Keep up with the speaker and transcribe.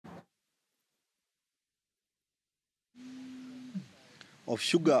of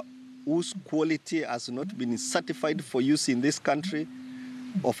sugar whose quality has not been certified for use in this country,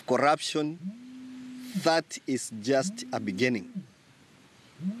 of corruption, that is just a beginning.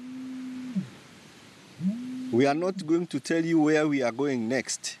 We are not going to tell you where we are going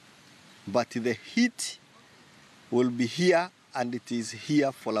next, but the heat will be here, and it is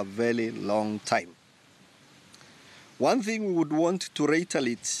here for a very long time. One thing we would want to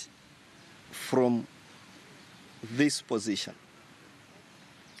reiterate from this position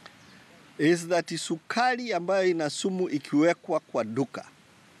is that sukari ambayo ina sumu ikiwekwa kwa duka,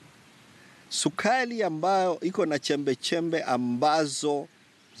 sukari ambayo iko na chembe ambazo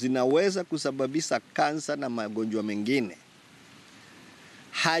zinaweza kusababisha kansa na magonjwa mengine,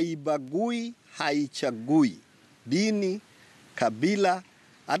 haibagui, haichagui dini, kabila,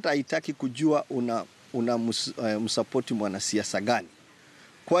 hata haitaki kujua msapoti mwanasiasa gani.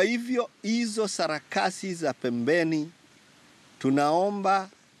 Kwa hivyo hizo sarakasi za pembeni, tunaomba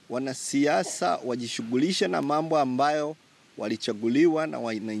wanasiasa wajishughulishe na mambo ambayo walichaguliwa na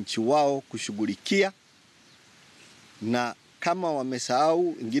wananchi wao kushughulikia, na kama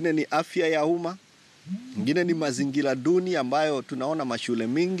wamesahau, ingine ni afya ya umma, ingine ni mazingira duni ambayo tunaona mashule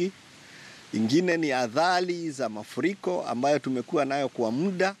mingi, ingine ni adhari za mafuriko ambayo tumekuwa nayo kwa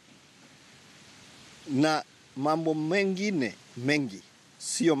muda, na mambo mengine mengi.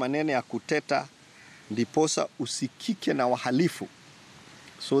 Sio maneno ya kuteta ndiposa usikike na wahalifu,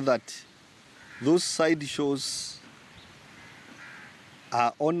 so that those side shows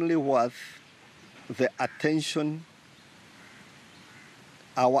are only worth the attention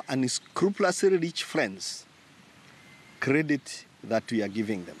our unscrupulously rich friends credit that we are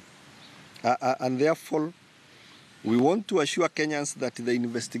giving them. And therefore, we want to assure Kenyans that the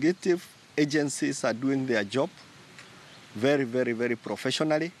investigative agencies are doing their job very, very, very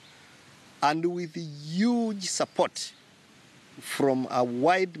professionally, and with huge support from a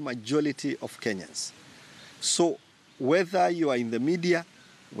wide majority of Kenyans. So whether you are in the media,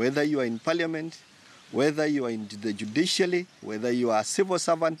 whether you are in parliament, whether you are in the judiciary, whether you are a civil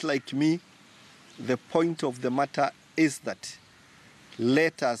servant like me, the point of the matter is that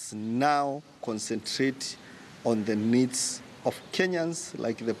let us now concentrate on the needs of Kenyans,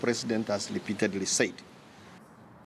 like the president has repeatedly said.